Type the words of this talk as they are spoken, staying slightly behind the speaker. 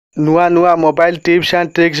नुआ नुआ mobile tips and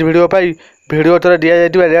tricks video pi video तले दिया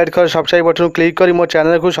जाइए red colour subscribe button click कर मो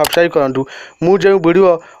चैनल को सब्सक्राइब करूँ। मु जो वीडियो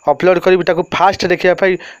अपलोड करी ताको फास्ट देखा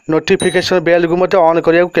नोटिफिकेशन बेल को मत ऑन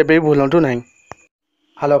करिया केबे भी भूलंतु नहीं।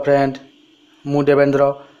 हेलो फ्रेंड, मु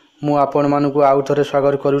देवेंद्र मु आपण मानकु आउ थरे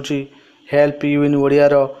स्वागत करुच्ची हेल्प यू इन ओडिया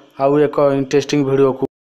रो आउ एक इंटरेस्टिंग वीडियो को।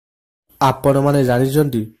 आपण माने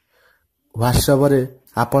जानिचंती व्हाट्सएप रे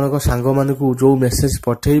आपणक सांग मानकु जो मेसेज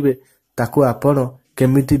पठेइबे ताकू आपण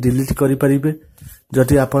केमिति डिलीट करि परिबे।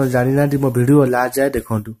 जदि आपण जानि नांती मो वीडियो ला जाय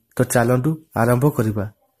देखंतु। तो चलंतु आरंभ करिबा।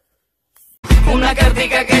 Una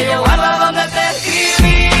cartica que yo guardo donde te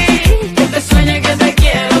escribí, que te sueñe que te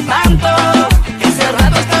quiero tanto, que hace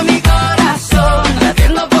rato está mi corazón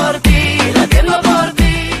latiendo por ti, latiendo por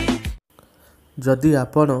ti। जदि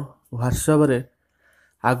आपण व्हाट्सएप रे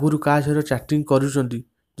आगुरु का सहित चैटिंग करूचंती,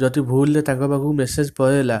 जदि भूल ले ताका पाखु मेसेज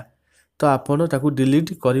पळेला तो आपण ताकू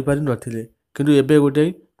डिलीट करि पारि नथिले। किंतु एबे गोटे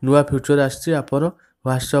नुआ फ्यूचर आछि, आपण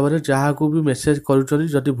व्हाट्सएप रे जहाँ को भी मेसेज करूचंती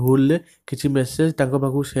जदि भूल ले किछि मेसेज ताका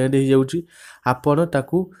पाखु सेंड हो जाउची, आपण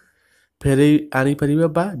ताकू फेरई आनी परिबे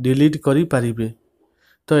बा डिलीट करि परिबे।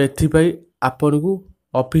 तो एथि पई आपण को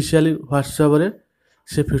ऑफिशियली व्हाट्सएप रे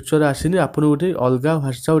से फ्यूचर आसीनी। आपण गोटे अलगा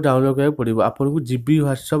व्हाट्सएप डाउनलोड करबा पड़िबो। आपण को जीबी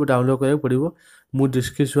व्हाट्सएप डाउनलोड करबा पड़िबो। मु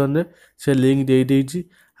डिस्क्रिप्शन रे से लिंक दे देइची,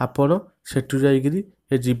 आपण सेटु जाई करी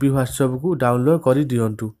ए जीबी व्हाट्सएप को डाउनलोड करि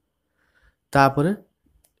दियंतु। तापरे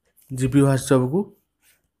जीबी व्हाट्सएप को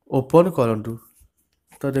ओपन करंतु।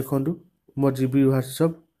 तो देखंतु मो जीबी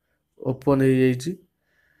व्हाट्सएप ओपन हो जाइची।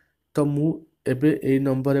 तो मु एबे ए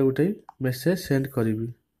नंबर रे उठे मेसेज सेंड करिवि।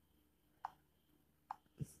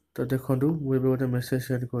 तो देखंतु मु एबे उठे मेसेज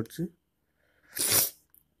सेंड करछि।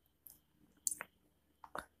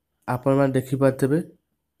 आपण मान देखि पातबे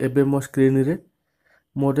एबे मो स्क्रीन रे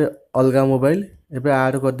मोटे अलगा मोबाइल एबे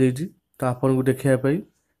ऐड कर देइची। तो आपण को देखिया पई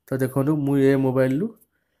तो देखंतु मु ए मोबाइल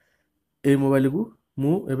को मु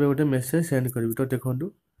एबे गोटे मेसेज सेंड करिवि। तो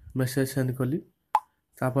देखंतु मेसेज सेंड कली।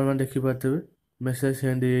 तो आपण मान देखि पातबे मेसेज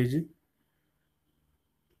सेंड हो जाइची।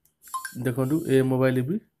 देखंतु ए मोबाइल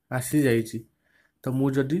भी आसी जाइची। तो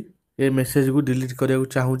मु जदी ए मेसेज को डिलीट करिया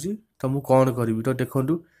चाहूची तो मु कोन करिवि। तो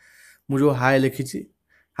देखंतु मु जो हाय लिखिची,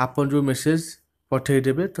 आपण जो मेसेज पठेइ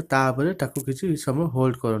देबे तो तापरे ताकू किछि समय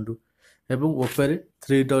होल्ड करंतु एवं ऊपर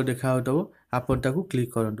 3 डॉट देखा होतबो, आपण ताकू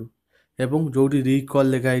क्लिक करंतु एवं जोडी रिकॉल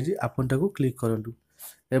लेखा आइछि आपण ताकू क्लिक करंतु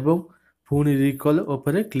एवं पुनी रिकॉल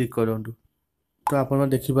ऊपर क्लिक करंतु। तो आपण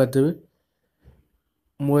देखि पातबे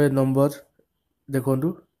मो ए नंबर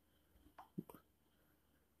देखंतु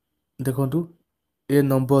देखंतु ए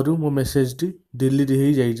नंबर रु मो मेसेज टी डिलीट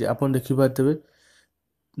हो जाइछि। आपण देखि पातबे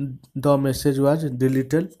द मेसेज वाज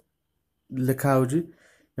डिलीटेड लेखा होछि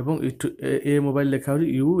एवं ए मोबाइल लेखा होछि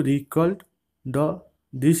you recalled the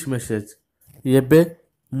this message. एबे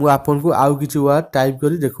मु आपन को आउ किछि वर्ड टाइप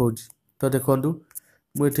करी देखौछि। तो देखंतु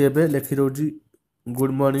मु एठी एबे लिखि रहउछि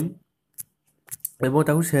गुड मॉर्निंग एवं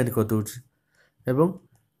ताकू सेंड कर दउछि एवं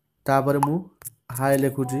तापर मु हाय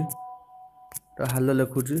लिखुछि। तो हेलो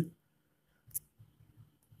लिखुछि।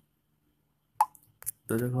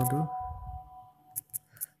 तो देखंतु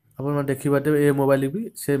आपण देखि बाटे ए मोबाइल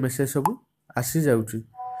भी से मेसेज सब आसी जाउछि।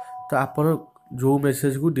 तो आपण जो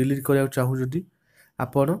मेसेज को डिलीट करिया चाहू जदी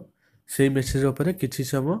आपण से मेसेज ऊपर किछि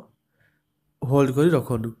समय होल्ड करी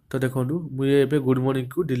रखंतु। तो देखंतु मु एबे गुड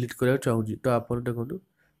मॉर्निंग को डिलीट करिया चाहूछि। तो आपण देखंतु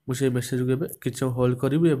मु से मेसेज को एबे किछि होल्ड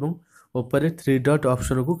करिवि एवं ऊपर 3 डॉट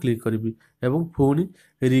ऑप्शन को क्लिक करिवि एवं पुनी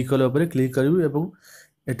रिकॉल ऊपर क्लिक करिवि एवं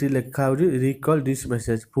एटी लेखा होछि रिकॉल दिस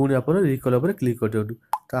मेसेज। पुनी आपण रिकॉल ऊपर क्लिक कर दियंतु।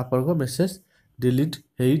 तो आपण को मेसेज डिलीट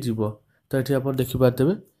हेइ जिवो। तो एठी आपण देखि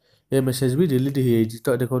पातबे ए मेसेज भी डिलीट हो जाइछि।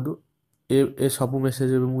 तो देखंतु ए सब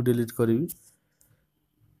मेसेज मु डिलीट करिवि।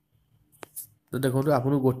 तो देखंतु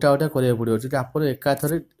आपन गोटा गोटा करिया पड़ियो। जदि आपन एका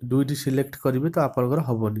थरे दुईटी सिलेक्ट करिवे तो आपनकर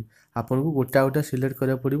हबनी। आपन को गोटा गोटा सिलेक्ट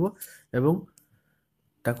करिया पड़ियो एवं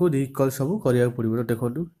ताको रिकॉल सब करिया पड़ियो। तो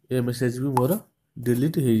देखंतु ए मेसेज भी मोर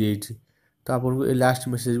डिलीट हो जाइछि। तो आपन को ए लास्ट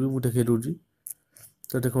मेसेज भी मु देखै दोछि।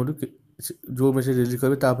 तो देखंतु जो मेसेज डिलीट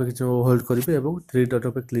करबे तापर किछ होल्ड करिवे एवं 3 डॉट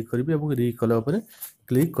पे क्लिक करिवे एवं रिकॉल ऊपर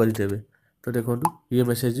क्लिक करि देबे। तो देखंतु ये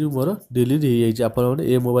मेसेज भी मोर डिलीट हो जाइछि। आपन माने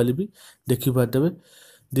ए मोबाइल भी देखि पातबे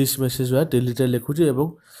दिस मेसेज वा डिलीटेड लिखुछि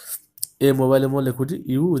एवं ए मोबाइल मो लिखुछि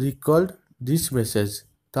यू रिकॉल्ड दिस मेसेज।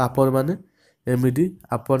 तो आपण माने एमिडी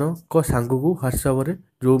आपण को सांग को व्हाट्सएप रे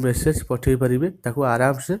जो मेसेज पठेइ परिबे ताको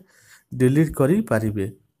आराम से डिलीट करि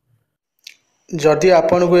परिबे। जदि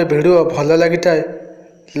आपन को ए वीडियो भल लागिताय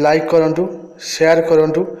लाइक करंतु, शेयर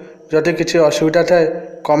करंतु, जदि किछि असुविधा थाए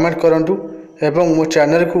कमेंट करंतु एवं मो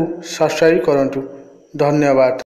चैनल को सब्सक्राइब करंतु। धन्यवाद।